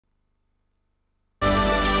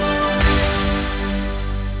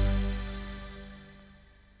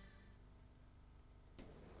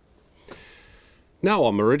Now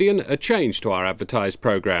on Meridian, a change to our advertised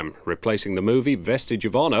programme, replacing the movie Vestige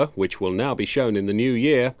of Honour, which will now be shown in the new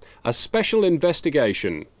year, a special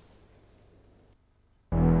investigation.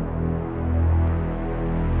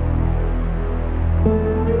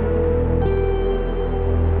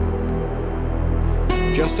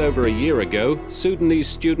 Just over a year ago, Sudanese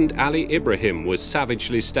student Ali Ibrahim was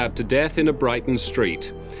savagely stabbed to death in a Brighton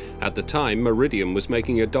street. At the time, Meridian was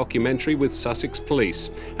making a documentary with Sussex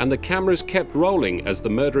Police, and the cameras kept rolling as the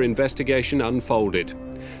murder investigation unfolded.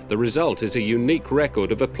 The result is a unique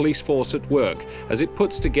record of a police force at work, as it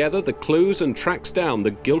puts together the clues and tracks down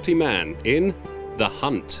the guilty man in The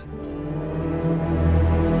Hunt.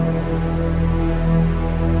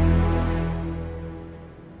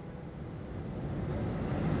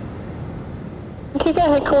 Can you get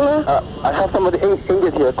ahead, caller? I have somebody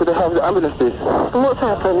injured here. Could I have the ambulance, please? And what's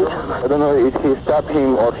happened? I don't know if he stabbed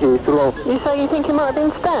him or he threw off. You say you think he might have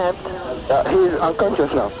been stabbed? He's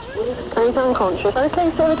unconscious now. Oh, he's unconscious.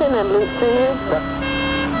 Okay, so we get an ambulance to you.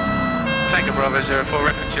 Tango Bravo 04,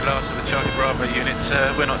 reference your last of the Charlie Bravo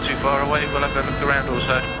units. We're not too far away. We'll have a look around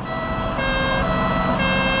also.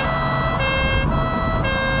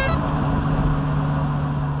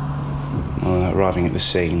 Arriving at the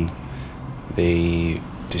scene, the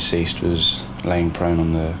deceased was laying prone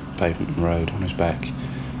on the pavement road on his back.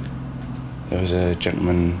 There was a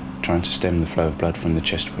gentleman trying to stem the flow of blood from the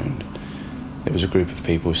chest wound. There was a group of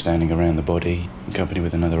people standing around the body, in company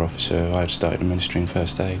with another officer. I had started administering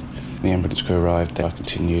first aid. The ambulance crew arrived. I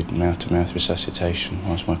continued mouth-to-mouth resuscitation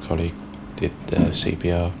whilst my colleague did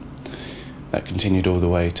CPR. That continued all the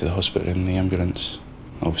way to the hospital in the ambulance.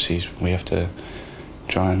 Obviously, we have to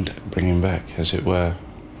try and bring him back, as it were,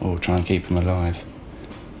 or try and keep him alive.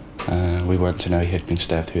 We weren't to know he had been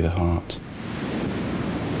stabbed through the heart.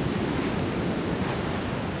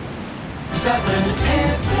 7FM.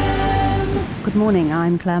 Good morning,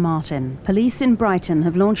 I'm Claire Martin. Police in Brighton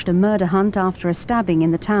have launched a murder hunt after a stabbing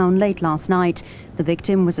in the town late last night. The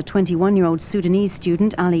victim was a 21-year-old Sudanese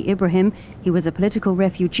student, Ali Ibrahim. He was a political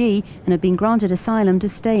refugee and had been granted asylum to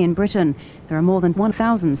stay in Britain. There are more than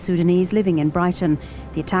 1,000 Sudanese living in Brighton.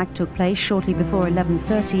 The attack took place shortly before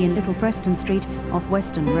 11:30 in Little Preston Street off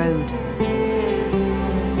Weston Road.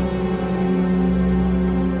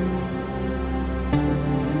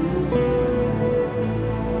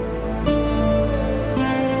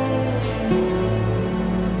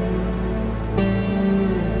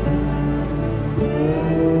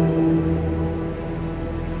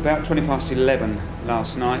 About 11:20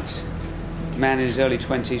 last night, a man in his early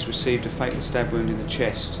 20s received a fatal stab wound in the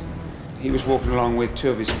chest. He was walking along with two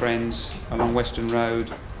of his friends along Weston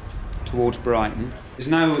Road towards Brighton. There's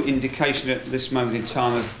no indication at this moment in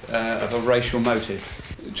time of a racial motive.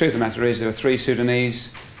 The truth of the matter is there are three Sudanese.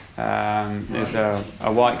 There's a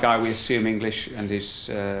white guy, we assume English, and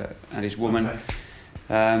his woman.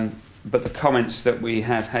 But the comments that we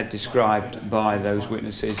have had described by those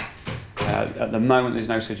witnesses, at the moment there's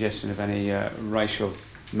no suggestion of any racial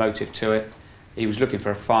motive to it. He was looking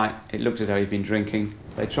for a fight. It looked as though he'd been drinking.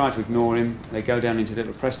 They tried to ignore him. They go down into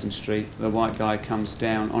Little Preston Street. The white guy comes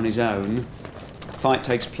down on his own. A fight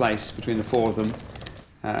takes place between the four of them,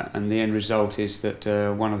 and the end result is that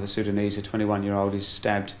one of the Sudanese, a 21-year-old, is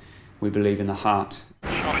stabbed, we believe, in the heart.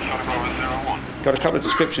 Got a couple of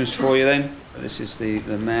descriptions for you then. This is the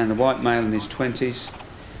man, the white male in his 20s,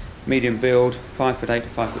 medium build, 5'8" to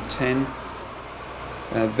 5'10",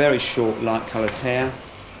 very short, light-coloured hair,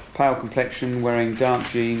 pale complexion, wearing dark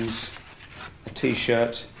jeans, a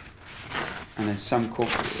t-shirt, and then some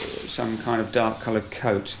kind of dark-coloured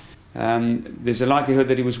coat. There's a likelihood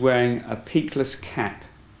that he was wearing a peakless cap.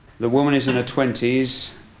 The woman is in her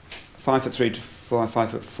 20s, 5'3" to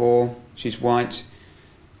 5'4". She's white,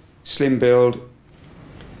 slim build.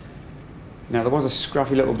 Now there was a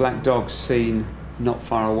scruffy little black dog seen not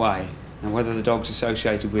far away. Now whether the dog's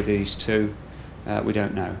associated with these two, we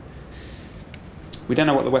don't know. We don't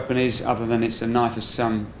know what the weapon is, other than it's a knife of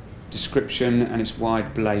some description and it's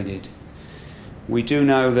wide-bladed. We do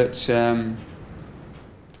know that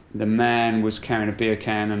the man was carrying a beer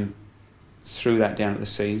can and threw that down at the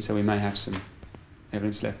scene, so we may have some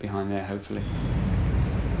evidence left behind there, hopefully.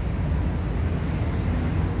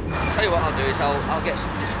 I'll tell you what I'll do is I'll get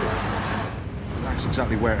some descriptions. That's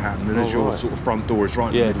exactly where it happened, and as your sort of front door is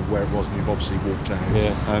right in the middle of where it was, and you've obviously walked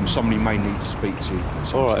out. Somebody may need to speak to you at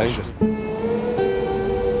some stage.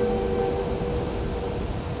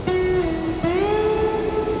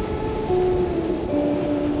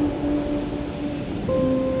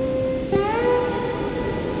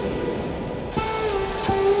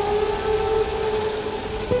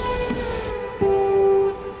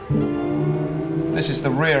 This is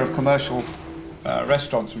the rear of commercial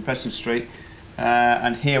restaurants from Preston Street,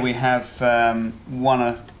 and here we have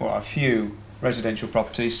a few residential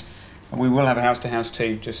properties, and we will have a house-to-house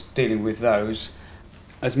team just dealing with those.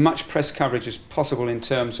 As much press coverage as possible in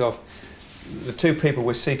terms of the two people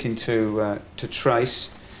we're seeking to trace.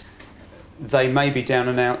 They may be down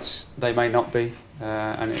and outs, they may not be,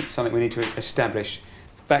 and it's something we need to establish.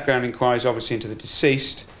 Background inquiries obviously into the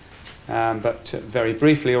deceased, but very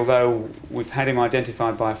briefly, although we've had him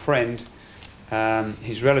identified by a friend,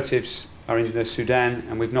 his relatives are in the Sudan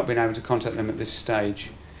and we've not been able to contact them at this stage.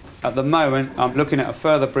 At the moment, I'm looking at a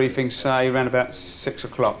further briefing, say around about 6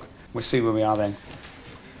 o'clock. We'll see where we are then.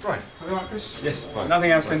 Right, are we all right, Chris? Yes, fine.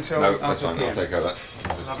 Nothing else until No, that's fine, I'll take care of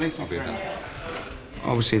that. Lovely, I'll be in touch.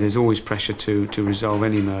 Obviously, there's always pressure to resolve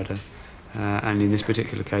any murder, and in this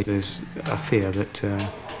particular case, there's a fear that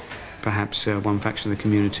perhaps one faction of the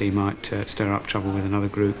community might stir up trouble with another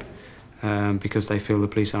group because they feel the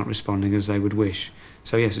police aren't responding as they would wish.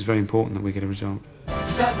 So yes, it's very important that we get a result.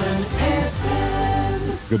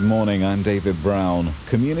 Good morning, I'm David Brown.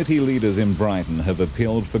 Community leaders in Brighton have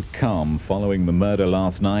appealed for calm following the murder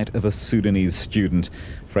last night of a Sudanese student.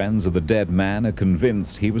 Friends of the dead man are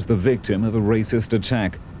convinced he was the victim of a racist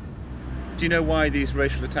attack. Do you know why these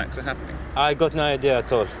racial attacks are happening? I got no idea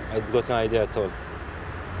at all.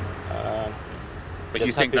 But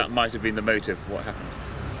you think that might have been the motive for what happened?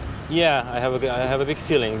 Yeah, I have a big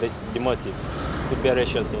feeling that's the motive. Could be a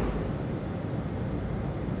racial thing.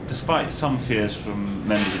 Despite some fears from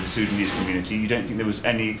members of the Sudanese community, you don't think there was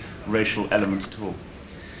any racial element at all?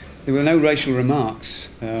 There were no racial remarks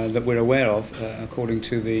that we're aware of, according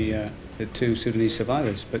to the two Sudanese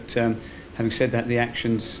survivors. But having said that, the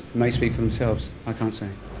actions may speak for themselves. I can't say.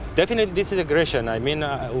 Definitely this is aggression. I mean,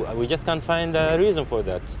 we just can't find a reason for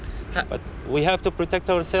that. But we have to protect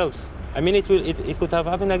ourselves. I mean, it could have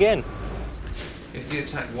happened again. If the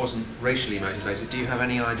attack wasn't racially motivated, do you have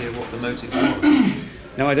any idea what the motive was?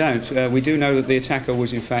 No, I don't. We do know that the attacker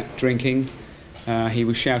was in fact drinking. He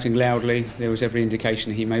was shouting loudly. There was every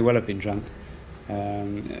indication he may well have been drunk.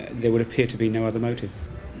 There would appear to be no other motive.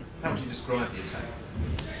 How would you describe the attack?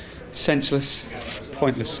 Senseless,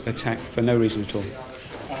 pointless attack for no reason at all.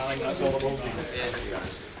 I think that's all the wrong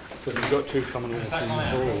because we've got two Commonwealth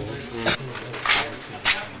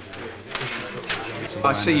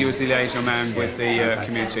I see you as the liaison man with the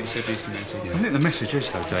community, Sudanese community. I think the message is,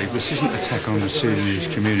 though, Dave, this isn't an attack on the Sudanese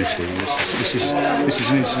community. This is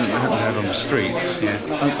an incident that happened out on the street. Yeah.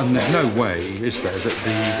 And there's no way, is there, that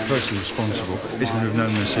the person responsible is going to have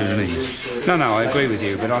known the Sudanese. No, I agree with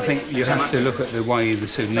you, but I think you have to look at the way the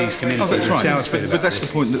Sudanese community that's right. But that's this.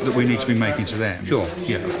 the point that we need to be making to them. Sure.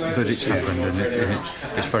 Yeah, that it's happened and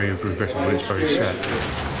it's very regrettable, it's very sad.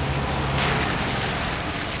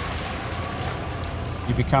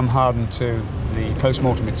 You become hardened to the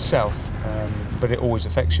post-mortem itself, but it always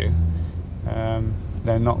affects you.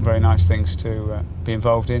 They're not very nice things to be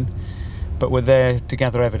involved in, but we're there to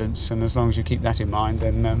gather evidence, and as long as you keep that in mind,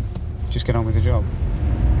 then just get on with the job.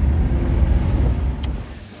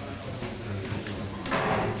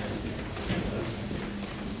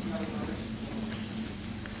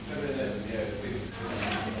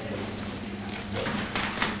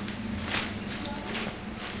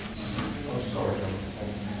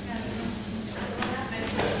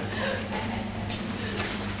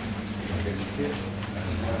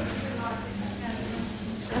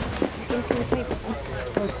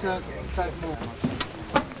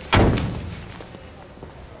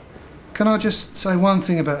 Can I just say one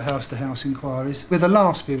thing about house-to-house inquiries? We're the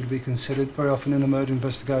last people to be considered very often in a murder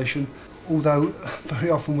investigation, although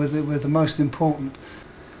very often we're the most important.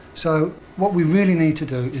 So what we really need to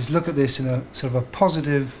do is look at this in a sort of a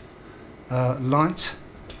positive light.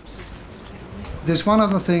 There's one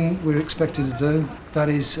other thing we're expected to do, that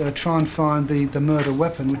is try and find the murder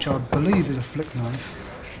weapon, which I believe is a flick knife.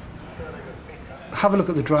 Have a look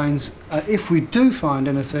at the drains. If we do find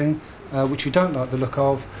anything which you don't like the look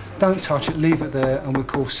of, don't touch it, leave it there, and we'll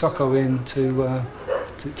call Socko in to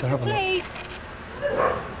have a look.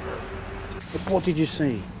 What did you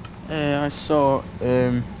see? I saw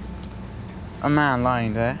a man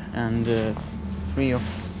lying there and 3 or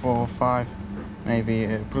 4 or 5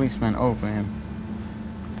 maybe policemen over him,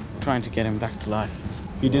 trying to get him back to life.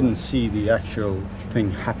 You didn't see the actual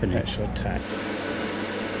thing happening? Actual attack.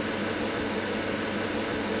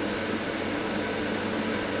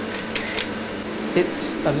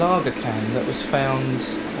 It's a lager can that was found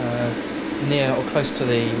near or close to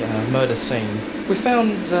the murder scene. We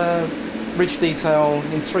found ridge detail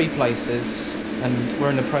in 3 places, and we're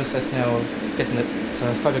in the process now of getting it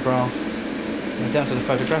photographed down to the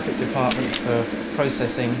photographic department for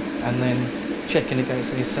processing, and then checking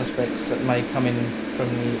against any suspects that may come in from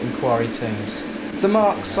the inquiry teams. The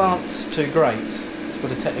marks aren't too great, to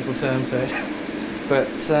put a technical term to it, but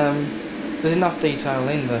there's enough detail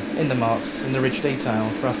in the marks, in the ridge detail,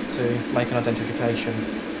 for us to make an identification.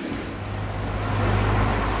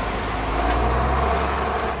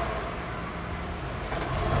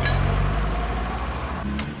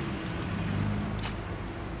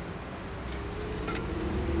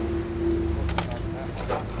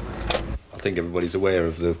 I think everybody's aware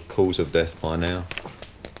of the cause of death by now.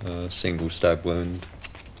 Single stab wound,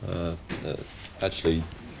 actually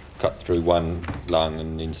cut through one lung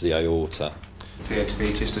and into the aorta. Appeared to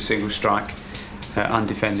be just a single strike,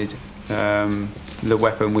 undefended. The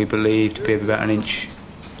weapon we believe to be about 1 inch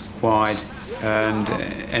wide and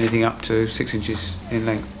anything up to 6 inches in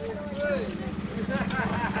length.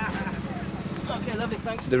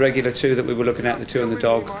 The regular two that we were looking at, the two and the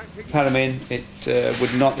dog, had them in. It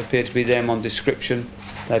would not appear to be them on description.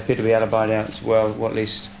 They appear to be alibied out as well, or at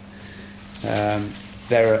least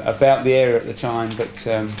they're about the area at the time, but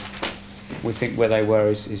we think where they were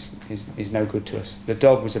is no good to us. The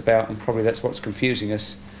dog was about, and probably that's what's confusing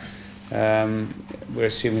us. We're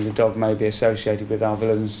assuming the dog may be associated with our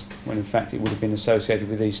villains, when in fact it would have been associated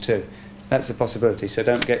with these two. That's a possibility, so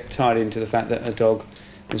don't get tied into the fact that a dog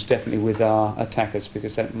was definitely with our attackers,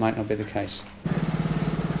 because that might not be the case.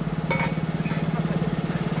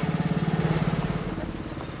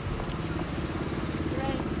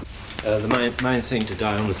 The main thing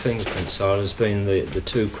today on the fingerprint side has been the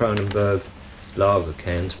 2 Kronenberg lager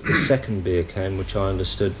cans. The second beer can, which I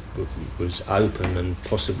understood was open and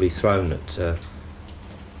possibly thrown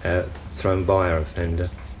by our offender,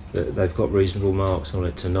 they've got reasonable marks on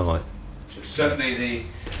it tonight. Certainly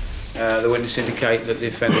the witness indicate that the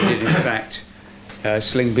offender did in fact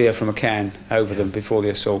sling beer from a can over them before the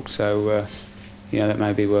assault, so you know, that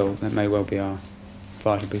may well be our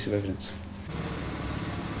vital piece of evidence.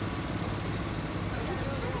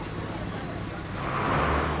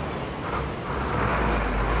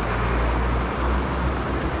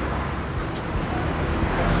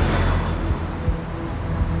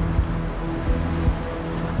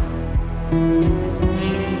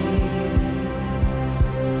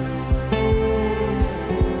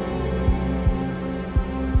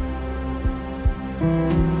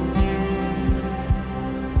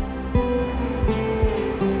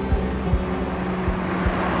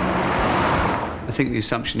 I think the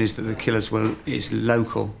assumption is that the killers is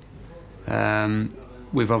local.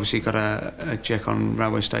 We've obviously got a check on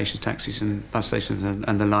railway stations, taxis and bus stations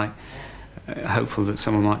and the like. Hopeful that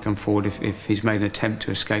someone might come forward if he's made an attempt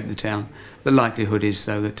to escape the town. The likelihood is,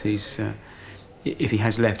 though, that he's, if he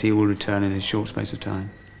has left, he will return in a short space of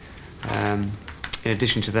time. In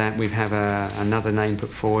addition to that, we have another name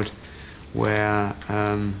put forward where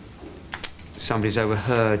somebody's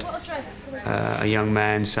overheard a young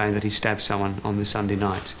man saying that he stabbed someone on the Sunday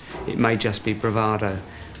night. It may just be bravado,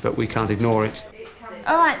 but we can't ignore it.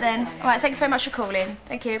 All right then. All right, thank you very much for calling.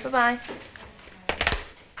 Thank you, bye-bye.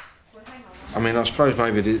 I mean, I suppose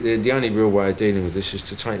maybe the only real way of dealing with this is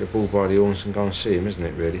to take the bull by the horns and go and see him, isn't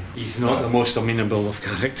it, really? He's not the most amenable of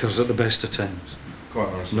characters at the best of times. Quite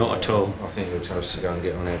honestly. Not at all. I think he'll tell us to go and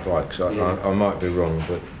get on our bikes. I might be wrong,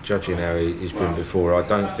 but judging how he's been before, I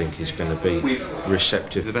don't think he's going to be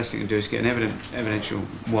receptive. The best thing to do is get an evidential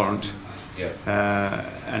warrant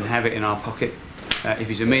and have it in our pocket. If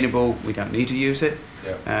he's amenable, we don't need to use it.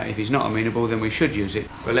 If he's not amenable, then we should use it.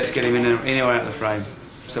 But let's get him in or out of the frame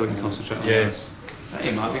so we can concentrate on Yes.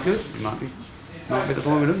 He might be good. He might be the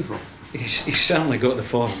boy we're looking for. He's certainly got the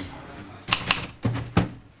form.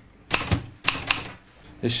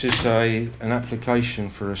 This is an application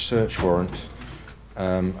for a search warrant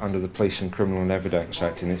under the Police and Criminal and Evidence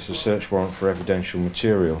Act, and it's a search warrant for evidential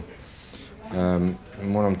material. And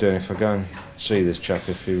what I'm doing, if I go and see this chap,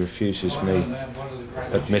 if he refuses me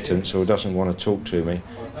admittance or doesn't want to talk to me,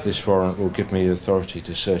 this warrant will give me the authority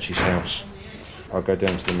to search his house. I'll go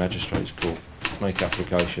down to the magistrate's court, make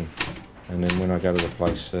application, and then when I go to the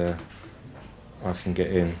place, I can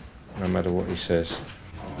get in, no matter what he says.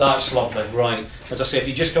 That's lovely, right. As I say, if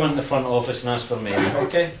you just come into the front office and ask for me,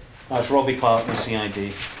 okay? That's Robbie Parton,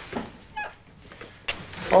 CID.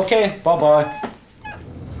 Okay, bye-bye.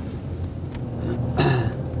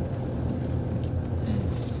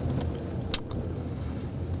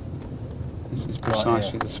 This is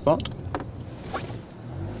precisely the spot.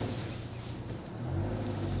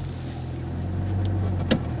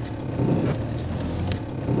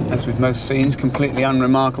 As with most scenes, completely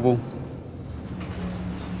unremarkable.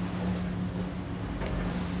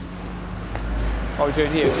 What we're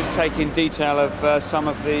doing here is just taking detail of some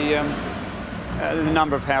of the The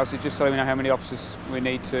number of houses, just so we know how many officers we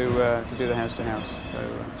need to do the house-to-house, so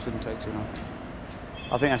it shouldn't take too long.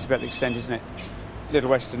 I think that's about the extent, isn't it? Little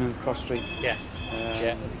Western and Cross Street. Yeah.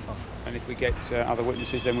 Yeah, that'll be fine. And if we get other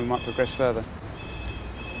witnesses, then we might progress further.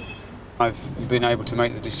 I've been able to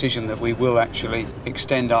make the decision that we will actually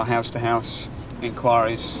extend our house-to-house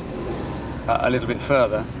inquiries a little bit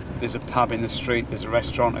further. There's a pub in the street, there's a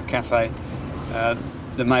restaurant, a cafe.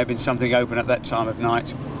 There may have been something open at that time of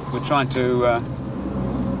night. We're trying to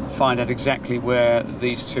find out exactly where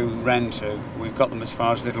these two ran to. We've got them as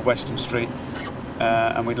far as Little Western Street,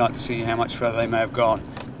 and we'd like to see how much further they may have gone.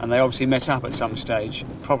 And they obviously met up at some stage,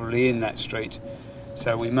 probably in that street.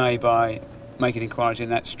 So we may, by making inquiries in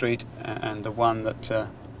that street and the one that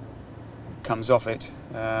comes off it,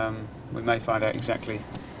 we may find out exactly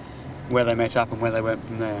where they met up and where they went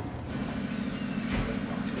from there.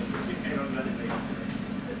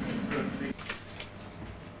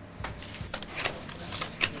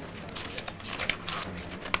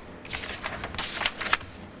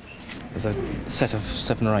 There's a set of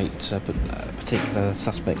 7 or 8 particular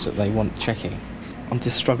suspects that they want checking. I'm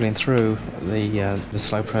just struggling through the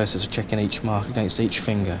slow process of checking each mark against each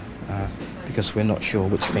finger because we're not sure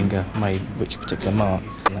which finger made which particular mark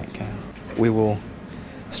on that can. We will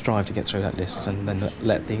strive to get through that list and then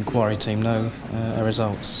let the inquiry team know our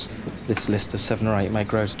results. This list of 7 or 8 may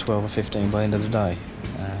grow to 12 or 15 by the end of the day.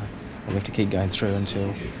 And we have to keep going through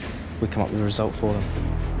until we come up with a result for them.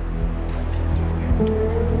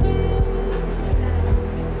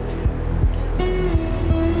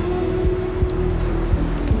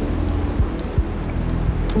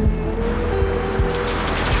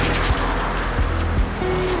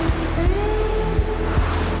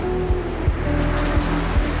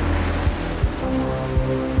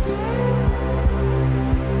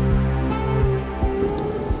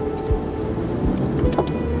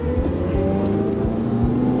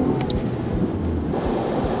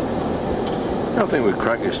 I think we'd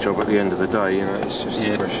crack this job at the end of the day, you know, it's just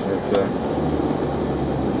a question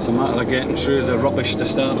of... It's a matter of getting through the rubbish to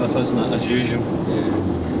start with, isn't it, as usual?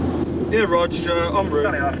 Yeah, Rog, en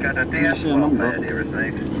route. Can you see a number?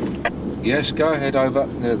 Yes, go ahead, over.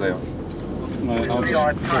 There they are. Right, I'll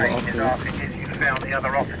just pull it up here. If you found the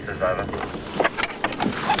other officers, over.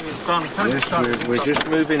 Yes, we're just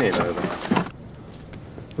moving in, over.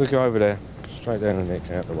 We'll go over there, straight down the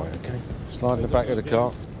neck, out the way, okay? Slide in the back of the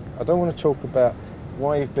car. I don't want to talk about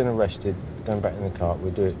why you've been arrested, going back in the car.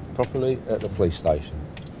 We'll do it properly at the police station.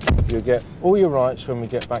 You'll get all your rights when we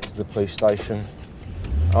get back to the police station.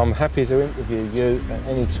 I'm happy to interview you at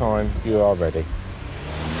any time you are ready.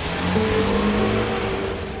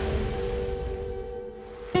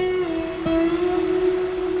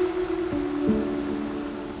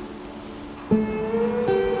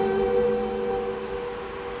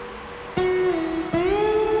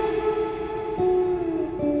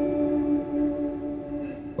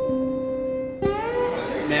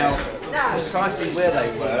 Precisely where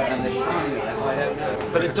they were and the timing of them, I don't know.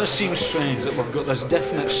 But it does seem strange that we've got this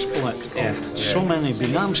definite split of so many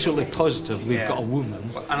being absolutely positive we've got a woman,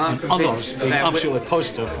 and others being absolutely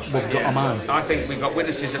positive we've got a man. I think we've got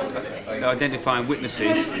witnesses identifying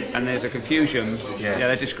witnesses, and there's a confusion.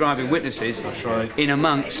 They're describing witnesses in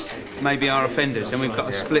amongst maybe our offenders, and we've got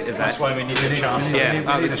a split of that. That's why we need a chart.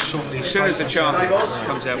 As soon as the chart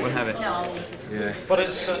comes out, we'll have it. Yeah. But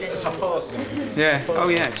it's a thought. Yeah. Oh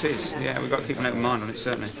yeah, it is. Yeah, we've got to keep an open mind on it,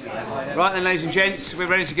 certainly. Right then, ladies and gents, we're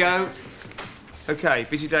ready to go. Okay,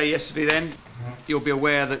 busy day yesterday then. You'll be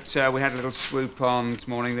aware that we had a little swoop on this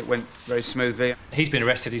morning that went very smoothly. He's been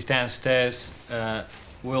arrested, he's downstairs.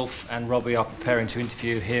 Wilf and Robbie are preparing to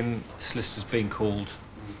interview him. Solicitor's been called.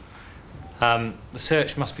 The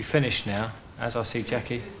search must be finished now, as I see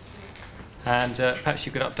Jackie. And perhaps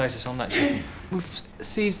you could update us on that, Jackie. We've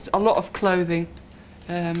seized a lot of clothing,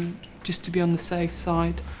 just to be on the safe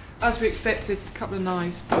side. As we expected, a couple of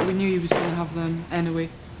knives, but we knew he was going to have them anyway.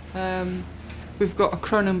 We've got a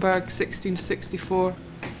Cronenberg 16-64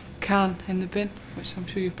 can in the bin, which I'm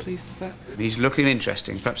sure you're pleased about. He's looking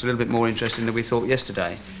interesting, perhaps a little bit more interesting than we thought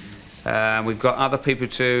yesterday. We've got other people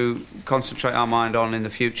to concentrate our mind on in the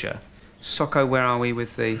future. Socko, where are we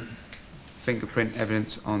with the fingerprint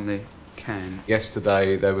evidence on the can?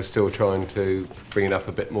 Yesterday they were still trying to bring it up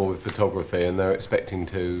a bit more with photography, and they're expecting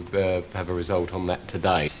to have a result on that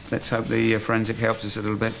today. Let's hope the forensic helps us a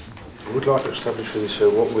little bit. I would like to establish for this,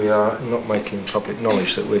 what we are not making public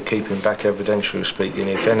knowledge, that we're keeping back evidentially speaking.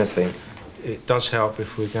 If anything, it does help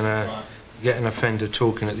if we're going to get an offender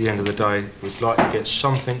talking at the end of the day. We'd like to get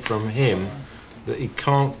something from him that he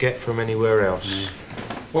can't get from anywhere else.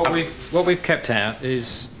 What we've kept out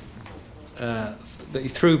is that he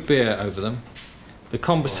threw beer over them The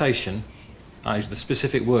conversation, the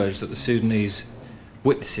specific words that the Sudanese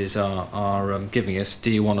witnesses are giving us: do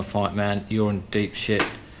you want to fight, man? You're in deep shit.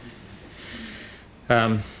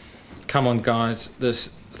 Come on, guys, there's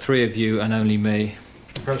 3 of you and only me.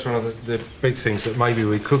 Perhaps one of the big things that maybe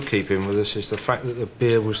we could keep in with us is the fact that the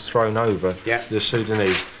beer was thrown over the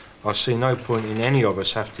Sudanese. I see no point in any of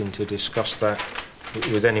us having to discuss that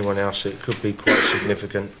with anyone else. It could be quite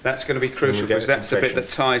significant. That's going to be crucial, because that's the bit that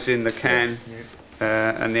ties in the can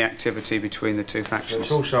and the activity between the two factions.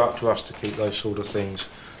 It's also up to us to keep those sort of things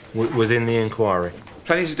within the inquiry.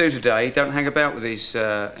 Plenty to do today. Don't hang about with these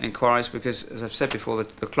inquiries, because, as I've said before,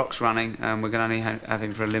 the clock's running and we're going to only have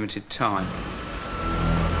him for a limited time.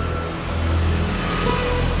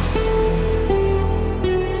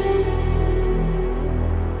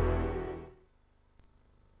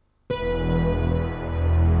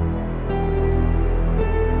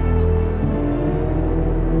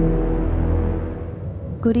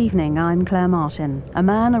 Good evening, I'm Claire Martin. A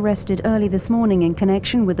man arrested early this morning in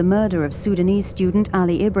connection with the murder of Sudanese student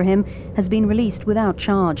Ali Ibrahim has been released without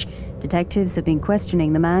charge. Detectives have been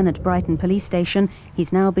questioning the man at Brighton Police Station.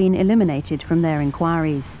 He's now been eliminated from their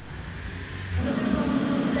inquiries.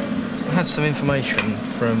 I had some information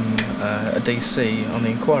from a DC on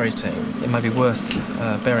the inquiry team. It may be worth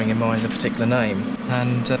bearing in mind a particular name.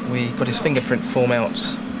 And we got his fingerprint form out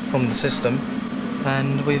from the system.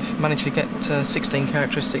 And we've managed to get 16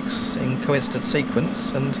 characteristics in coincident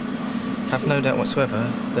sequence, and have no doubt whatsoever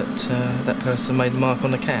that that person made the mark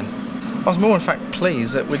on the can. I was more in fact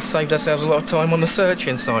pleased that we'd saved ourselves a lot of time on the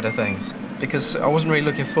searching side of things, because I wasn't really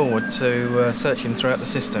looking forward to searching throughout the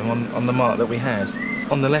system on the mark that we had.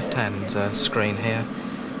 On the left-hand screen here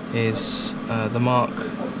is the mark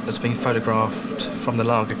that's been photographed from the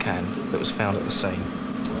lager can that was found at the scene.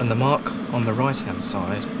 And the mark on the right-hand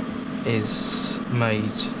side is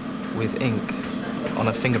made with ink on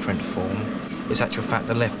a fingerprint form. It's actual fact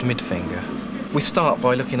the left mid finger. We start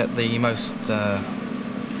by looking at the most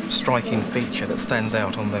striking feature that stands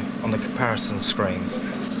out on the comparison screens,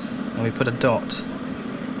 and we put a dot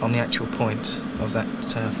on the actual point of that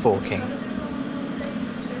forking.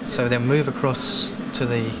 So then move across to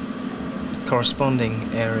the corresponding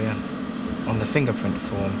area on the fingerprint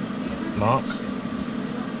form mark,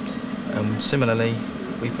 and similarly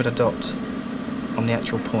we put a dot on the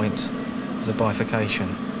actual point of the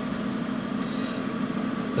bifurcation.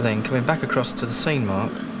 Then coming back across to the scene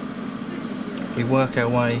mark, we work our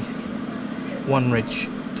way one ridge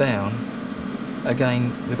down.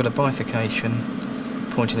 Again, we've got a bifurcation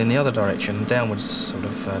pointing in the other direction, downwards sort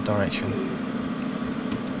of direction.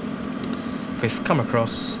 We've come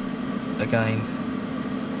across, again,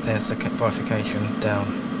 there's the bifurcation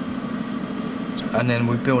down. And then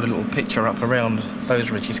we build a little picture up around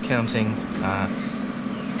those ridges, counting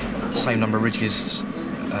the same number of ridges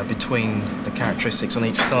between the characteristics on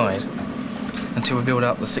each side, until we build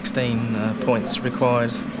up the 16 points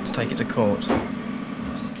required to take it to court.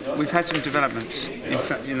 We've had some developments. In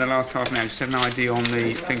fact, in the last half an hour, just had an ID on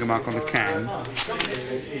the finger mark on the can.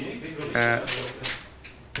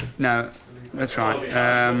 No, that's right.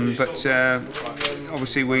 But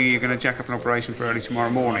obviously we're going to jack up an operation for early tomorrow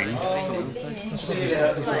morning.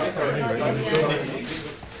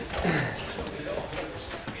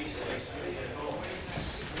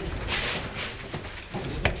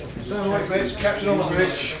 Captain on the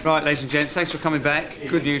bridge. Right, ladies and gents, thanks for coming back.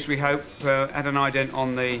 Good news, we hope. Had an ident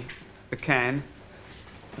on the can.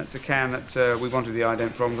 That's the can that we wanted the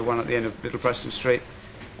ident from, the one at the end of Little Preston Street.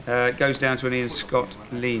 It goes down to an Ian Scott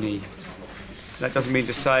Leaney. That doesn't mean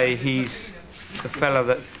to say he's the fella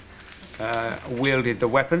that wielded the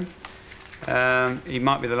weapon. He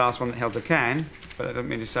might be the last one that held the can, but that doesn't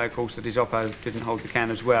mean to say, of course, that his oppo didn't hold the can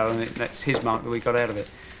as well, and that's his mark that we got out of it.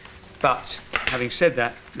 But having said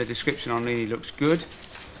that, the description on Leaney looks good,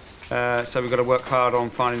 so we've got to work hard on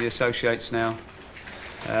finding the associates now,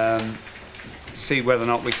 to see whether or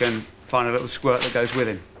not we can find a little squirt that goes with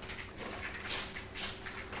him.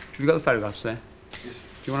 Have you got the photographs there?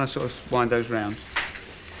 Do you want to sort of wind those round?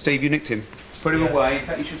 Steve, you nicked him. Put him away. In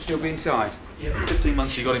fact, he should still be inside. Yeah, 15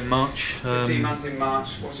 months he got in March. 15 months in March.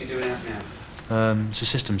 What's he doing out now? It's a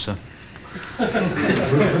system, sir.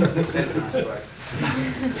 There's a nice way.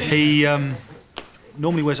 He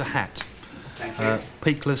normally wears a hat. Thank you.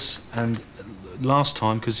 Peakless, and last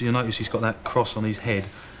time, because you'll notice he's got that cross on his head,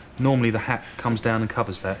 normally the hat comes down and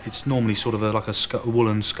covers that. It's normally sort of like a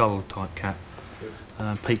woolen skull type cap.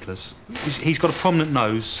 Peakless. He's got a prominent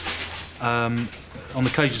nose. On the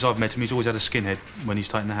occasions I've met him, he's always had a skinhead when he's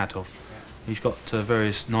taken the hat off. He's got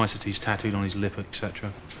various niceties tattooed on his lip,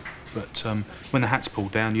 etc. But when the hat's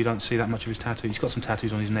pulled down, you don't see that much of his tattoo. He's got some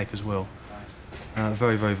tattoos on his neck as well.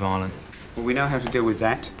 Very, very violent. Well, we know how to deal with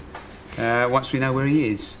that once we know where he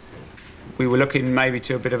is. We were looking maybe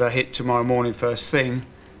to a bit of a hit tomorrow morning first thing.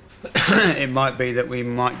 It might be that we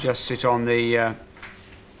might just sit on the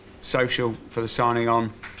social for the signing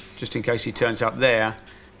on, just in case he turns up there,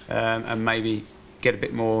 and maybe get a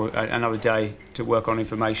bit more, another day to work on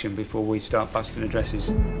information before we start busting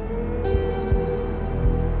addresses.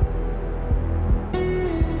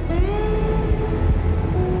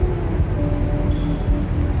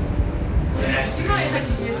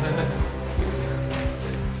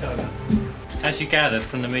 As you gathered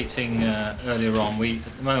from the meeting earlier on,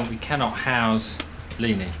 at the moment we cannot house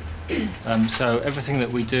Leanie. So everything that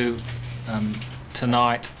we do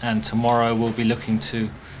tonight and tomorrow, we'll be looking to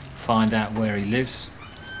find out where he lives.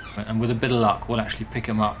 And with a bit of luck, we'll actually pick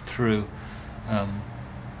him up through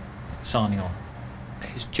signing on.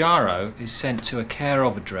 His gyro is sent to a care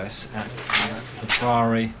of address at the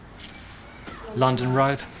Priory, London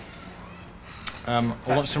Road. I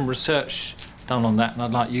want some research done on that, and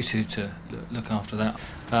I'd like you two to look after that.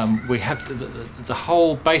 We have the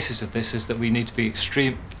whole basis of this is that we need to be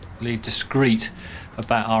extremely discreet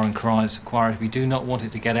about our inquiries. We do not want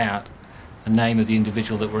it to get out the name of the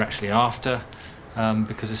individual that we're actually after,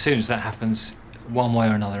 because as soon as that happens, one way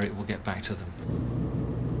or another, it will get back to them.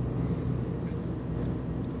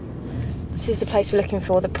 This is the place we're looking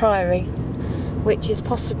for, the Priory, which is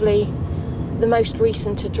possibly the most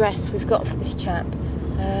recent address we've got for this chap.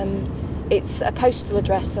 It's a postal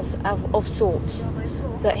address of sorts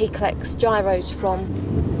that he collects gyros from.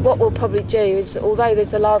 What we'll probably do is, although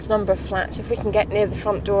there's a large number of flats, if we can get near the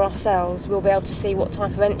front door ourselves, we'll be able to see what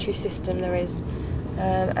type of entry system there is.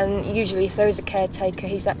 And usually if there is a caretaker,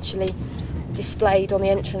 he's actually displayed on the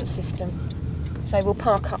entrance system. So we'll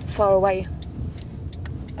park up far away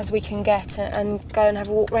as we can get and go and have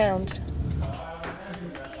a walk round.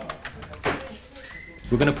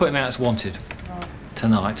 We're going to put him out as wanted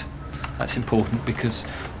tonight. That's important because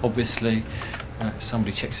obviously if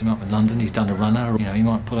somebody checks him up in London, he's done a runner, you know, he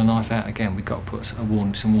might pull a knife out again. We've got to put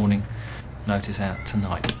some warning notice out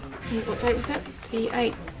tonight. What date was it? The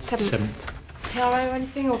 8th? 7th? 7th. PRO or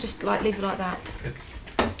anything, or just like leave it like that?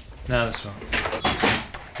 No, that's right.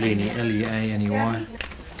 Leanie, L-E-A-N-E-Y.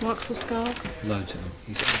 Marks or scars? Loads of them.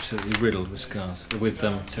 He's absolutely riddled with scars, with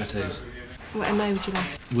tattoos. What MO would you like?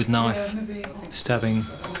 With knife, stabbing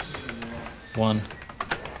one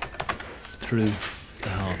through the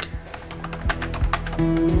heart.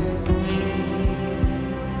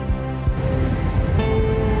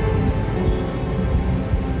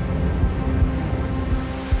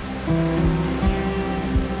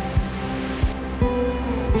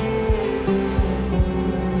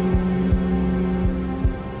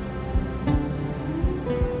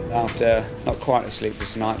 After not quite a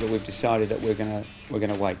sleepless night, but we've decided that we're gonna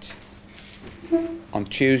wait. On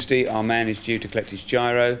Tuesday, our man is due to collect his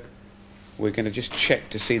gyro. We're going to just check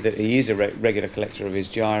to see that he is a regular collector of his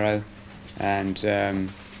gyro, and we're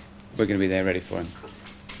going to be there ready for him.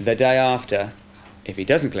 The day after, if he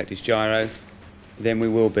doesn't collect his gyro, then we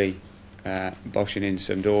will be boshing in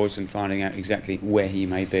some doors and finding out exactly where he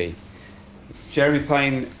may be. Jeremy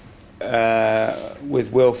Payne,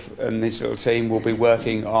 with Wilf and his little team, will be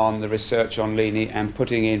working on the research on Leanie and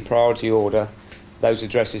putting in priority order those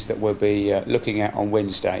addresses that we'll be looking at on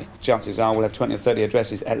Wednesday. Chances are we'll have 20 or 30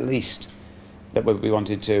 addresses at least that we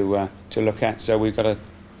wanted to look at, so we've got to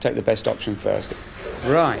take the best option first.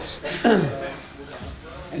 Right.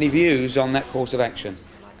 Any views on that course of action?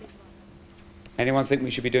 Anyone think we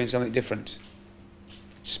should be doing something different?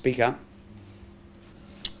 Speak up.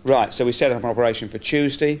 Right, so we set up an operation for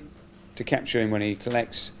Tuesday to capture him when he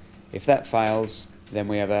collects. If that fails, then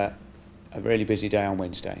we have a really busy day on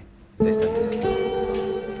Wednesday.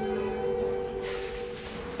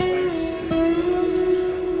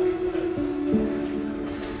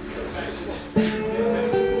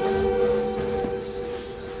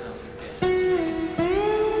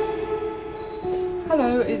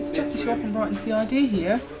 Hello, it's Jackie Shaw from Brighton CID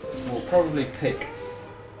here. We'll probably pick,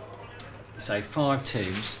 say, 5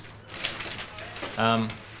 teams,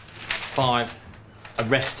 5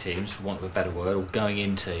 arrest teams, for want of a better word, or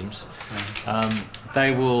going-in teams.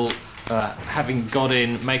 They will, having got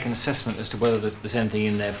in, make an assessment as to whether there's anything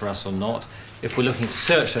in there for us or not. If we're looking to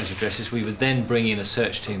search those addresses, we would then bring in a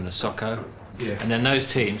search team and a SOCO. Yeah. And then those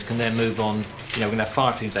teams can then move on. You know, we're going to have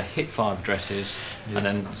 5 teams that hit 5 addresses, and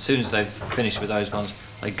then as soon as they've finished with those ones,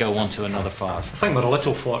 they go on to another 5. I think we're a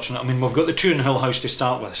little fortunate. I mean, we've got the Tune Hill house to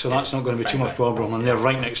start with, so that's not going to be too much problem, and they're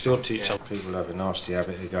right next door to each other. People have a nasty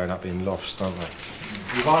habit of going up in lofts, don't they?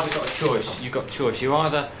 You've either got a choice. You've got a choice. You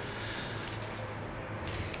either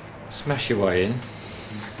smash your way in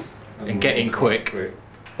and get in quick,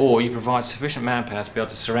 or you provide sufficient manpower to be able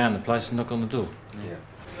to surround the place and knock on the door.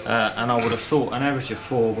 And I would have thought an average of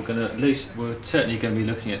 4, we're certainly going to be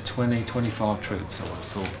looking at 20, 25 troops, I would have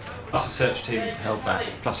thought. Plus the search team held back,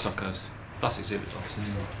 plus SOCOs, plus exhibit officers.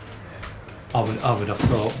 I would have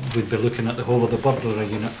thought we'd be looking at the whole of the burglary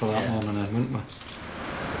unit for that morning, wouldn't we?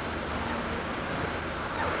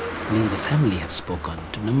 The family have spoken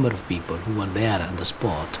to a number of people who were there on the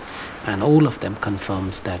spot, and all of them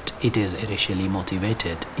confirms that it is a racially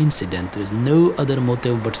motivated incident. There is no other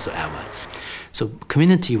motive whatsoever. So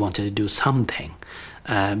community wanted to do something,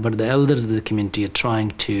 but the elders of the community are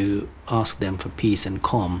trying to ask them for peace and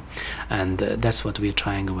calm, and that's what we're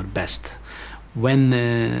trying our best. When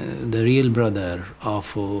the real brother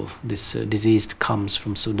of this deceased comes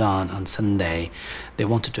from Sudan on Sunday, they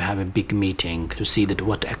wanted to have a big meeting to see that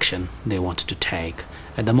what action they wanted to take.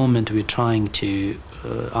 At the moment, we're trying to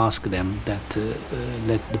ask them that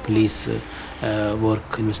let the police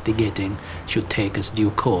work investigating should take its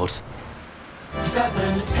due course.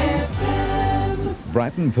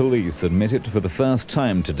 Brighton Police admitted for the first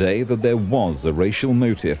time today that there was a racial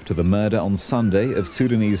motive to the murder on Sunday of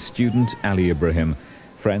Sudanese student Ali Ibrahim.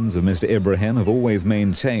 Friends of Mr. Ibrahim have always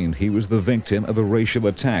maintained he was the victim of a racial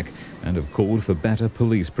attack and have called for better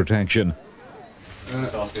police protection. I'm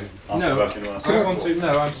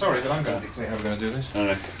sorry, but I'm going to dictate how we're going to do this.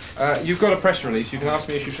 You've got a press release. You can ask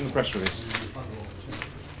me issues from the press release.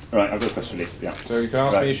 Right, I've got a press release, yeah. So you can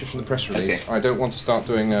ask me issues from the press release. Okay. I don't want to start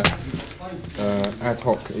doing ad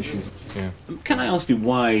hoc issues. Yeah. Can I ask you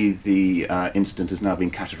why the incident has now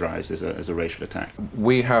been categorised as a racial attack?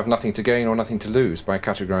 We have nothing to gain or nothing to lose by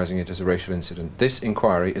categorising it as a racial incident. This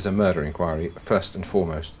inquiry is a murder inquiry, first and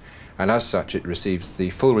foremost. And as such, it receives the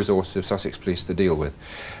full resources of Sussex Police to deal with.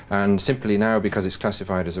 And simply now, because it's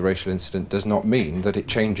classified as a racial incident, does not mean that it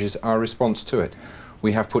changes our response to it.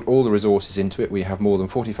 We have put all the resources into it. We have more than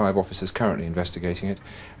 45 officers currently investigating it,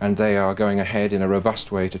 and they are going ahead in a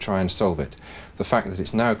robust way to try and solve it. The fact that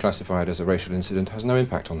it's now classified as a racial incident has no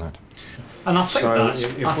impact on that. And I think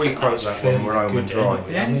if we quote that one, we're home and dry.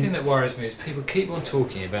 The only thing that worries me is people keep on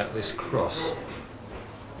talking about this cross.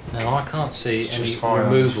 Now, I can't see any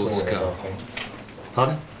removal scar.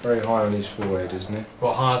 Pardon? Very high on his forehead, isn't it?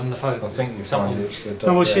 What, higher than the photo? I think you find it's the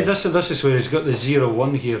No, well, see, this is where he's got the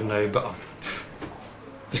 01 here now, but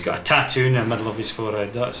he's got a tattoo in the middle of his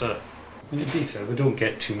forehead, that's it. I mean, to be fair, we don't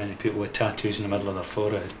get too many people with tattoos in the middle of their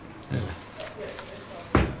forehead. Yeah.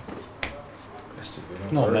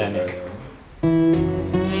 Not many.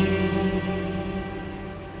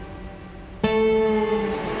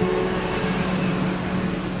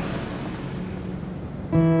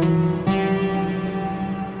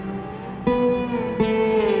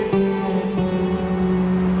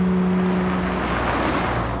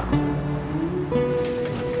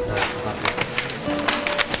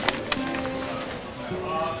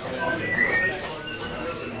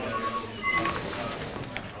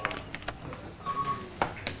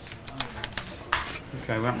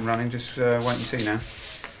 Okay, we're up and running, just wait and see now.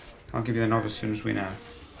 I'll give you the nod as soon as we know.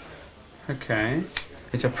 Okay.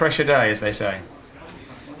 It's a pressure day, as they say.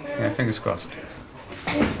 Yeah, fingers crossed.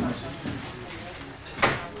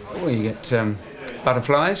 Oh, you get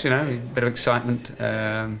butterflies, you know, a bit of excitement. You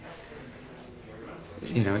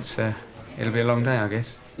know, it'll be a long day, I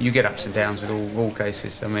guess. You get ups and downs with all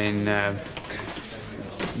cases. I mean,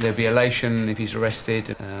 there'll be elation if he's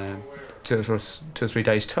arrested. 2 or 3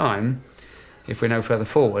 days' time, if we're no further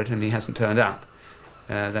forward and he hasn't turned up,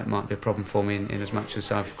 that might be a problem for me in as much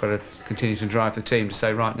as I've got to continue to drive the team to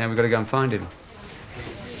say, right, now we've got to go and find him.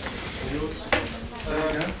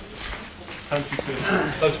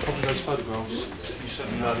 Those photographs. You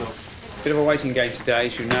certainly know. Bit of a waiting game today,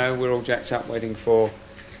 as you know. We're all jacked up waiting for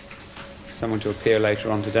someone to appear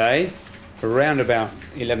later on today. Around about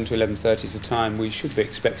 11 to 11:30 is the time we should be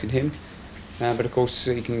expecting him. But of course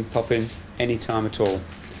he can pop in any time at all.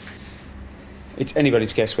 It's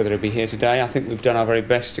anybody's guess whether he'll be here today. I think we've done our very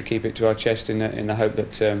best to keep it to our chest in the hope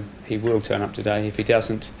that he will turn up today. If he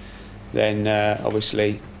doesn't, then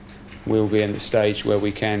obviously we'll be in the stage where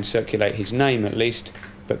we can circulate his name at least,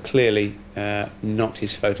 but clearly not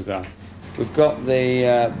his photograph. We've got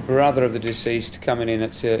the brother of the deceased coming in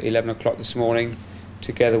at 11 o'clock this morning,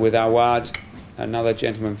 together with Awad, another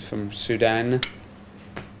gentleman from Sudan,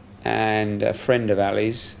 and a friend of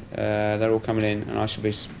Ali's. They're all coming in, and I shall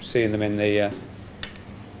be seeing them in the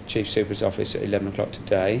Chief Super's office at 11 o'clock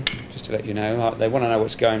today, just to let you know. They want to know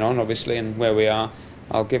what's going on, obviously, and where we are.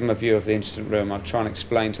 I'll give them a view of the incident room. I'll try and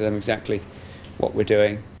explain to them exactly what we're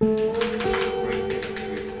doing.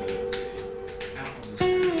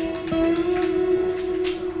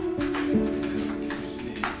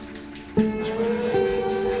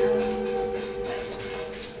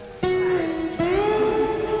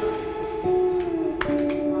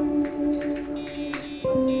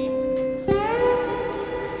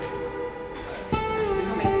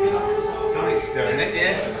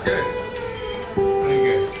 good. Very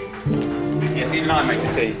good. Yes, even I make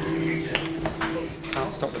the tea.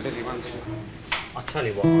 Can't stop the busy ones. I'll tell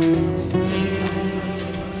you what.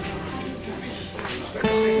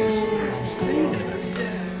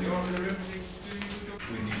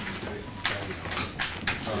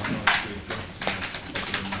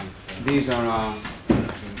 These are our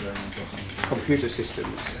computer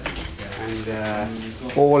systems,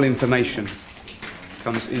 and all information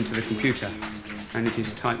comes into the computer and it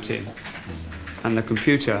is typed in, and the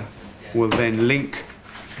computer will then link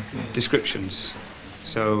descriptions,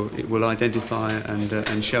 so it will identify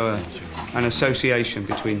and show an association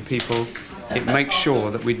between people. It makes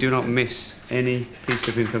sure that we do not miss any piece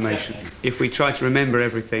of information. If we try to remember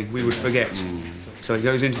everything, we would forget. So it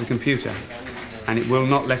goes into the computer and it will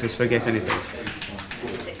not let us forget anything.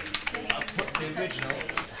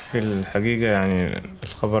 في الحقيقة يعني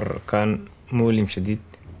الخبر كان مؤلم شديد.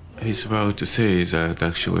 He's about to say that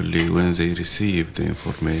actually when they received the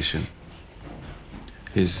information,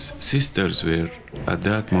 his sisters were at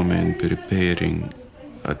that moment preparing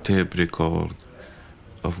a tape record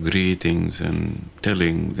of greetings and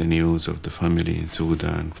telling the news of the family in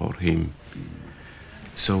Sudan for him.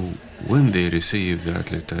 So when they received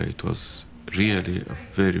that letter, it was really a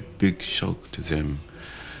very big shock to them.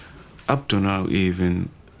 Up to now, even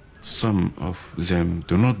some of them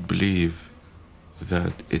do not believe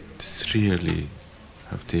that it's really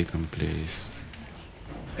have taken place.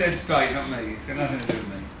 Dead straight, not me. It's got nothing to do with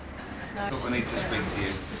me. I thought we need to speak to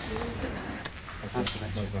you.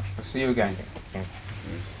 I'll see you again.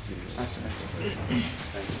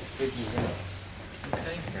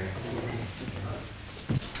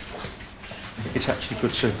 It's actually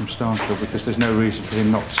good circumstantial because there's no reason for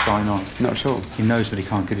him not to sign on. Not at all. He knows that he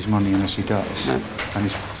can't get his money unless he does. No. And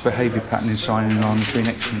his behaviour pattern in signing on has been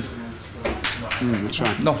excellent. That's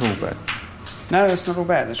right. Not all bad. No, that's not all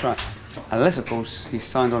bad, that's right. Unless, of course, he's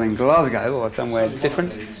signed on in Glasgow or somewhere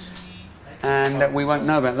different, and we won't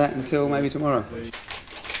know about that until maybe tomorrow.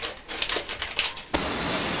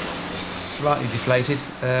 Slightly deflated.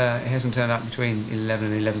 It hasn't turned up between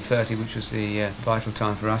 11 and 11:30, which was the vital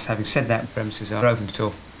time for us. Having said that, premises are open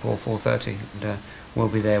until 4:30, and we'll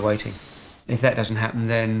be there waiting. If that doesn't happen,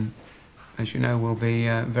 then, as you know, we'll be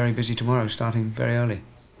very busy tomorrow, starting very early.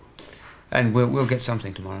 And we'll get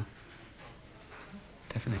something tomorrow.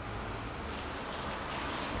 Definitely.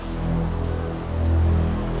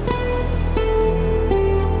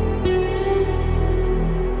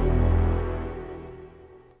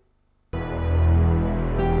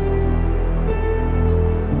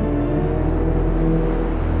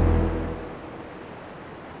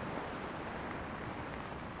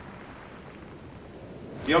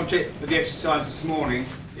 The object of the exercise this morning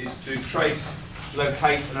is to trace,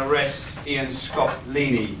 locate and arrest Ian Scott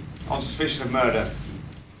Leaney on suspicion of murder.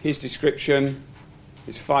 His description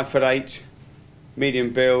is 5'8",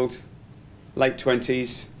 medium build, late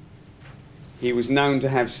 20s. He was known to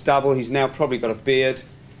have stubble. He's now probably got a beard.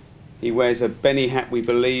 He wears a Benny hat, we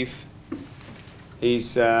believe.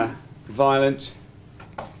 He's violent.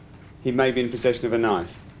 He may be in possession of a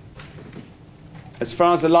knife. As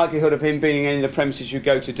far as the likelihood of him being in the premises you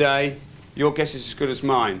go today, your guess is as good as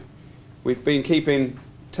mine. We've been keeping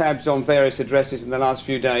tabs on various addresses in the last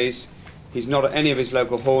few days. He's not at any of his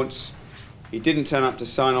local haunts. He didn't turn up to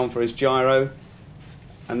sign on for his gyro,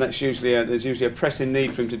 and that's usually there's usually a pressing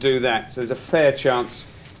need for him to do that. So there's a fair chance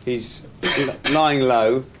he's lying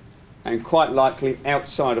low and quite likely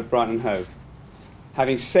outside of Brighton Hove.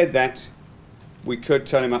 Having said that, we could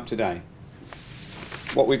turn him up today.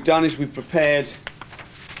 What we've done is we've prepared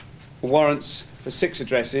warrants for 6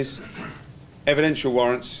 addresses, evidential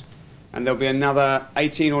warrants, and there'll be another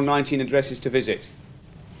 18 or 19 addresses to visit.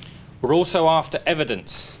 We're also after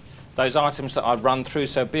evidence, those items that I've run through,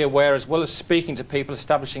 so be aware, as well as speaking to people,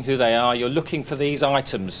 establishing who they are, you're looking for these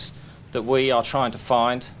items that we are trying to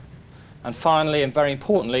find. And finally, and very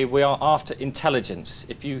importantly, we are after intelligence.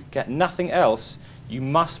 If you get nothing else, you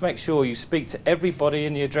must make sure you speak to everybody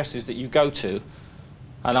in the addresses that you go to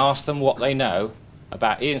and ask them what they know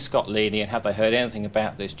about Ian Scott Leaney and have they heard anything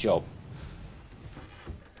about this job.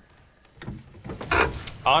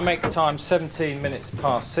 I make the time 17 minutes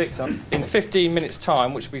past 6. In 15 minutes'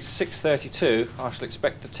 time, which will be 6:32, I shall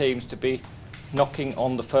expect the teams to be knocking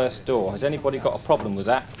on the first door. Has anybody got a problem with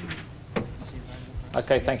that?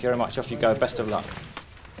 OK, thank you very much. Off you go. Best of luck.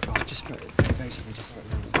 Just basically just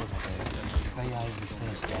they own the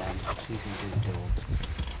first down, she's going to do the door,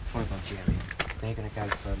 followed by Jerry. They're going to go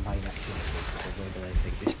for a main activity, so whether they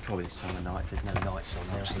think this is probably this time of night, if there's no lights on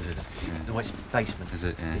there. No, it's basement. Is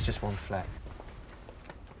it? Yeah. It's just one flat.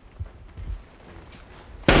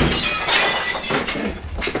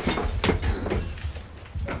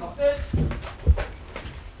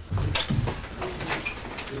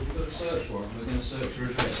 search your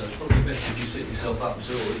address, so it's probably best if you sit yourself up and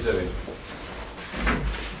see what we're doing.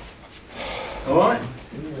 Alright?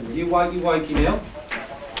 You wakey now?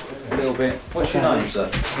 A little bit. What's your name, sir?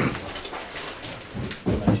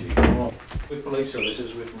 We're police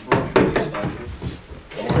officers, we're from Brighton Police Station.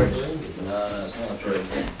 No, it's not true.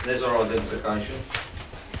 There's our identification.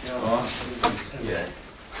 Alright? Yeah.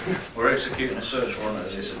 We're executing a search warrant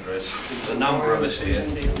at this address. There's a number of us here.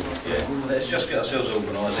 Yeah. Let's just get ourselves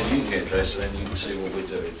organised, then you can get dressed and then you can see what we're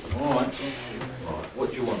doing. Alright? Right. What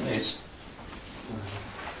do you want, this?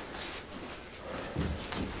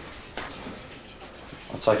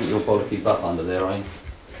 I take it you're bollocky buff under there, eh?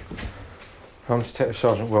 I'm Detective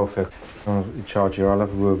Sergeant Welfare. I'm in charge here. I'll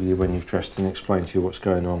have a word with you when you've dressed and explain to you what's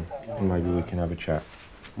going on, and maybe we can have a chat.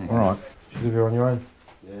 All right. Should you live here on your own?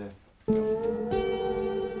 Yeah.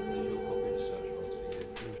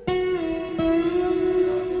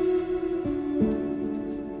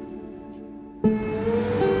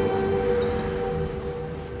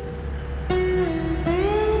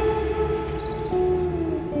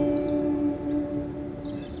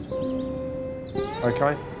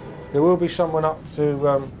 Okay. There will be someone up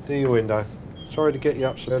to do your window. Sorry to get you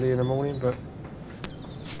up so early in the morning, but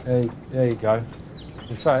there you go.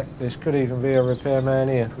 In fact, this could even be a repairman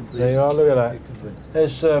here. There you are, look at that.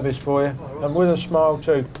 There's service for you, and with a smile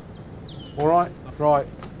too. All right? Right.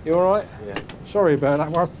 You all right? Yeah. Sorry about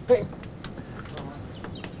that one.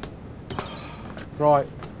 Right.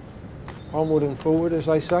 Onward and forward, as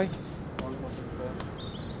they say.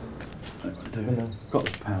 Got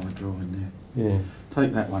the power draw in there. Yeah.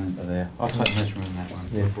 Take that one into there. I'll take measurement on that one.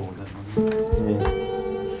 Yeah. Forward that one.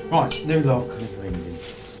 Yeah. Right, new lock.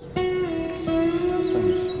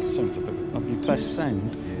 Sounds a bit lovely place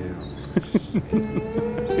sound. Yeah.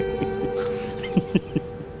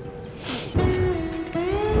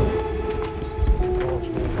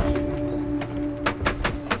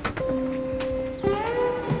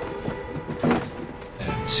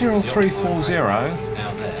 Serial 340.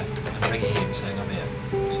 Out there and ringing in saying I'm here.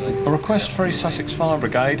 A request for East Sussex Fire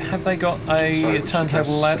Brigade. Have they got a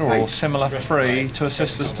turntable ladder or similar free to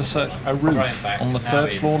assist us to search a roof on the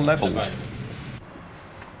third floor level?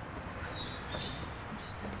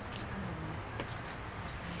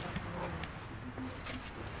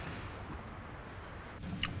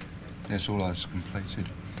 Yes, all that's completed.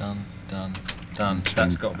 Done.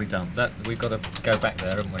 That's got to be done. We've got to go back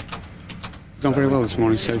there, haven't we? Gone very well this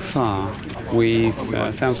morning so far. We've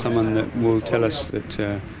found someone that will tell us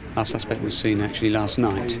that our suspect was seen actually last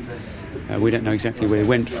night. We don't know exactly where he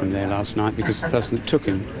went from there last night because the person that took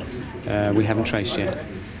him we haven't traced yet.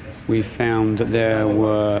 We found that there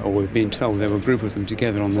were, or we've been told, there were a group of them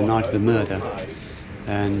together on the night of the murder,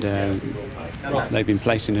 and they've been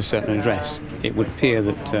placed in a certain address. It would appear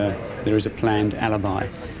that there is a planned alibi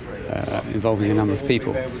involving a number of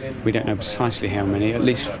people. We don't know precisely how many, at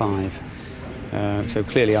least 5. So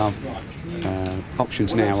clearly our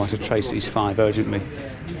options now are to trace these 5 urgently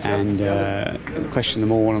and question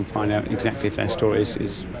them all and find out exactly if their story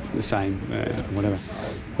is the same, whatever.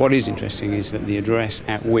 What is interesting is that the address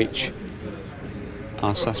at which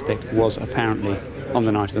our suspect was apparently on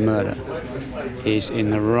the night of the murder is in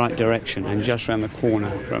the right direction and just round the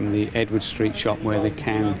corner from the Edward Street shop where the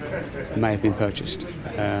can may have been purchased.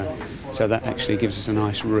 So that actually gives us a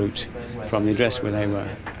nice route from the address where they were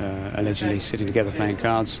allegedly sitting together playing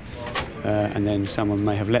cards, and then someone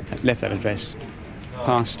may have left that address,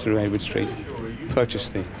 passed through Edward Street,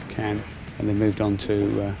 purchased the can, and then moved on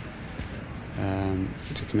to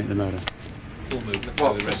commit the murder.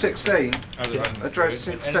 What, for 16? Address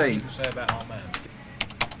 16?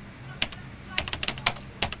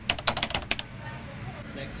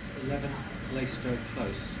 Next, 11 Leicester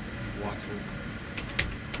Close, Whitehall.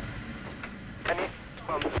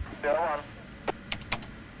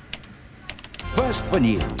 First for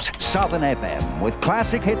news, Southern FM, with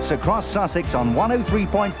classic hits across Sussex on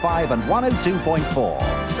 103.5 and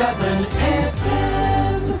 102.4. Southern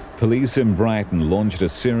FM. Police in Brighton launched a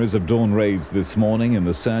series of dawn raids this morning in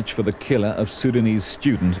the search for the killer of Sudanese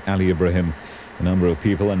student Ali Ibrahim. A number of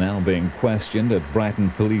people are now being questioned at Brighton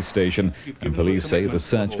Police Station, and police say the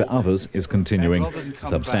search for others is continuing. A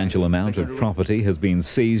substantial amount of property has been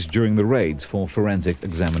seized during the raids for forensic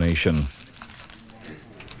examination.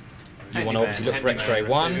 You want to obviously look for X-ray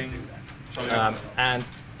 1, and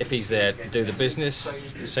if he's there, do the business.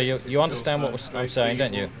 So you understand what I'm saying,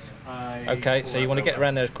 don't you? Okay, so you want to get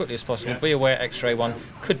around there as quickly as possible. Be aware X-ray 1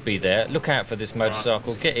 could be there. Look out for this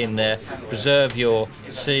motorcycle. Get in there. Preserve your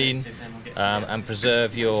scene and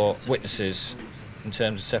preserve your witnesses in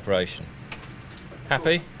terms of separation.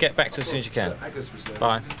 Happy? Get back to us as soon as you can.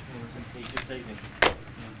 Bye.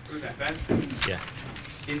 Was that Baz? Yeah.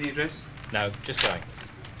 In the address? No, just going.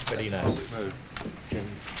 But he knows. Getting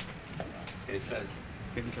close.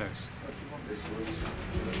 Getting close.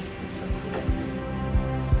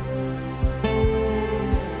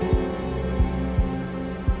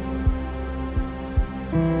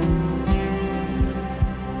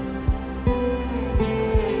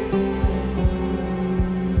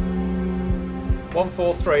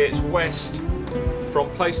 143, it's west from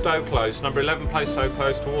Plaistow Close, number 11 Plaistow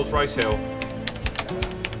Close towards Race Hill.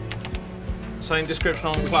 Same description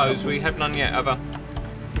on close, we have none yet, over.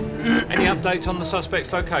 Any update on the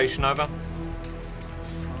suspect's location, over?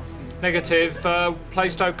 Negative,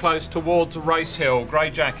 Plaistow Close towards Race Hill, grey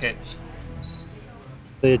jacket.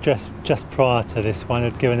 The address just prior to this one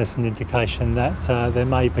had given us an indication that there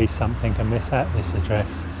may be something amiss at this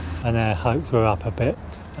address, and our hopes were up a bit.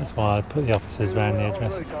 That's why I put the officers around the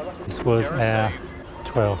address. This was our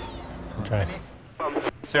 12th address.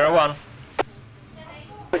 01.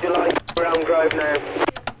 Would you like Brown Grove now?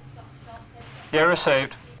 Yeah,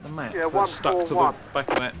 received. The map that's stuck to the back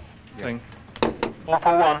of that thing.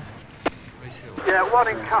 141. Yeah, one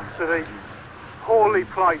in custody. Hawley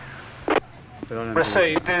Place.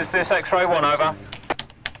 Received. Is this X-ray 1, over?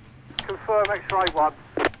 Confirm X-ray 1.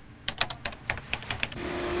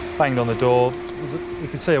 Banged on the door. You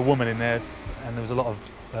could see a woman in there, and there was a lot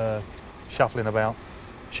of shuffling about.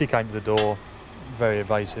 She came to the door, very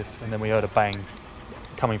evasive, and then we heard a bang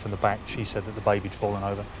coming from the back. She said that the baby'd fallen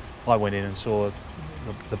over. I went in and saw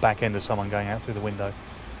the back end of someone going out through the window.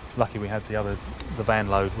 Lucky we had the van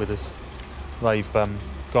load with us. They've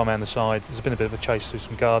gone around the side. There's been a bit of a chase through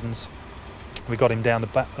some gardens. We got him down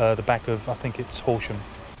the back of, I think it's Horsham.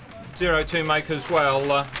 02 make as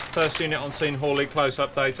well. First unit on scene, Hawley, close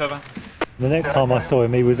update, over. The next time I saw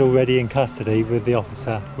him, he was already in custody with the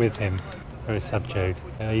officer with him. Very subdued.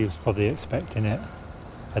 He was probably expecting it.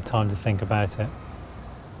 Had time to think about it.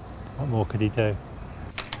 What more could he do?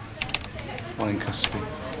 One in custody.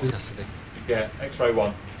 Custody. Yeah, X-ray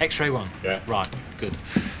 1. X-ray 1? Yeah. Right, good.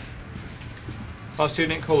 Last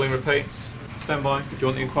unit calling, repeat. Stand by. Do you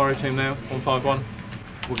want the inquiry team now? 151.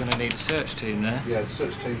 We're going to need a search team there. Yeah, the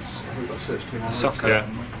search teams. We've got a search team on Soccer. Yeah.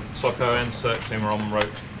 Soccer and search team are en route.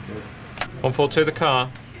 142, the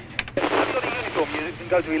car. We've got a uniform unit can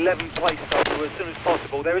go to 11 Plaistow as soon as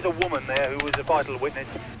possible. There is a woman there who was a vital witness.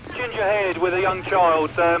 Ginger-haired with a young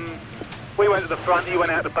child. We went to the front, he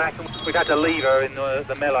went out the back, and we've had to leave her in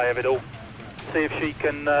the melee of it all. See if she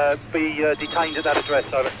can be detained at that address,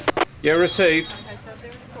 over. Yeah, received.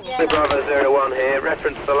 Bravo 01 here,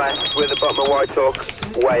 reference to the left with the bottom of White Hawk.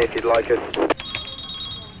 Way if you'd like us.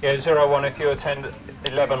 Yeah, 01 if you attend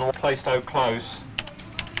 11 Plaistow Close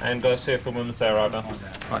and see if the woman's there, over.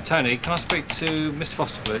 Right, Tony, can I speak to Mr.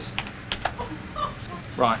 Foster, please?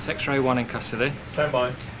 Right, it's X-ray 1 in custody. Stand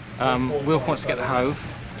by. Wilf wants to get to Hove.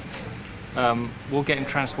 We'll get him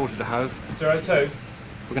transported to Hove. 02. We're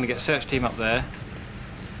going to get a search team up there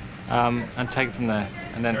and take it from there.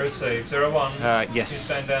 And then Received. 01. Yes. You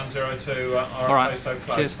stand down 02. All right. Plaistow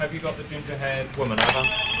Close. Cheers. Have you got the ginger-haired woman,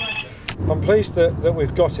 over? I'm pleased that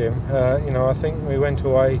we've got him. You know, I think we went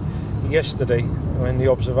away yesterday when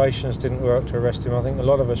the observations didn't work to arrest him. I think a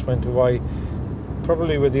lot of us went away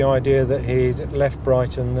probably with the idea that he'd left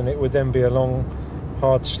Brighton and it would then be a long,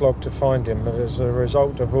 hard slog to find him. But as a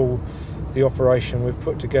result of all the operation we've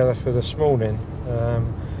put together for this morning,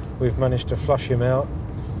 we've managed to flush him out.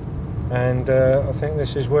 And I think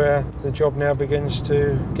this is where the job now begins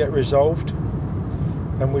to get resolved,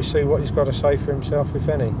 and we see what he's got to say for himself, if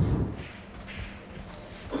any.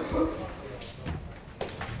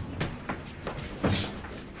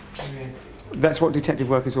 That's what detective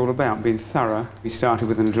work is all about, being thorough. We started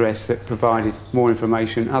with an address that provided more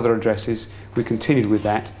information, other addresses. We continued with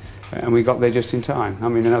that, and we got there just in time. I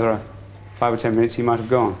mean, another 5 or 10 minutes he might have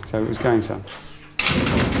gone, so it was going some.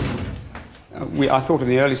 I thought in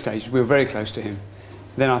the early stages we were very close to him.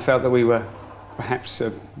 Then I felt that we were perhaps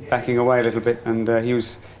backing away a little bit, and he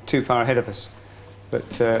was too far ahead of us.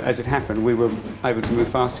 But as it happened, we were able to move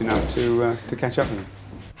fast enough to catch up with him.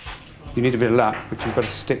 You need a bit of luck, but you've got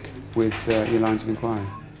to stick with your lines of inquiry.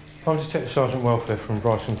 I'm Detective Sergeant Welfare from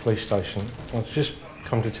Brighton Police Station. I've just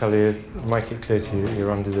come to tell you, make it clear to you that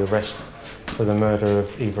you're under the arrest for the murder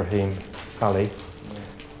of Ibrahim Ali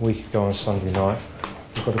a week ago on Sunday night.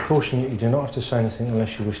 I've got to caution you, you do not have to say anything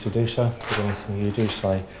unless you wish to do so, but anything you do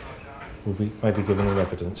say will be maybe given in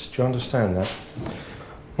evidence. Do you understand that?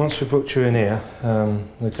 Once we booked you in here,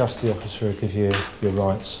 the custody officer will give you your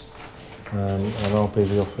rights, and I'll be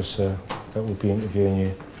the officer that will be interviewing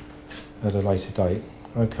you at a later date.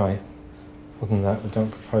 Okay. Other than that, we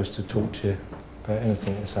don't propose to talk to you about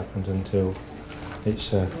anything that's happened until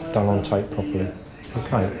it's done on tape properly.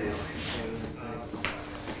 Okay.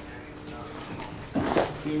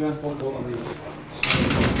 Can you pop on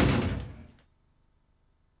the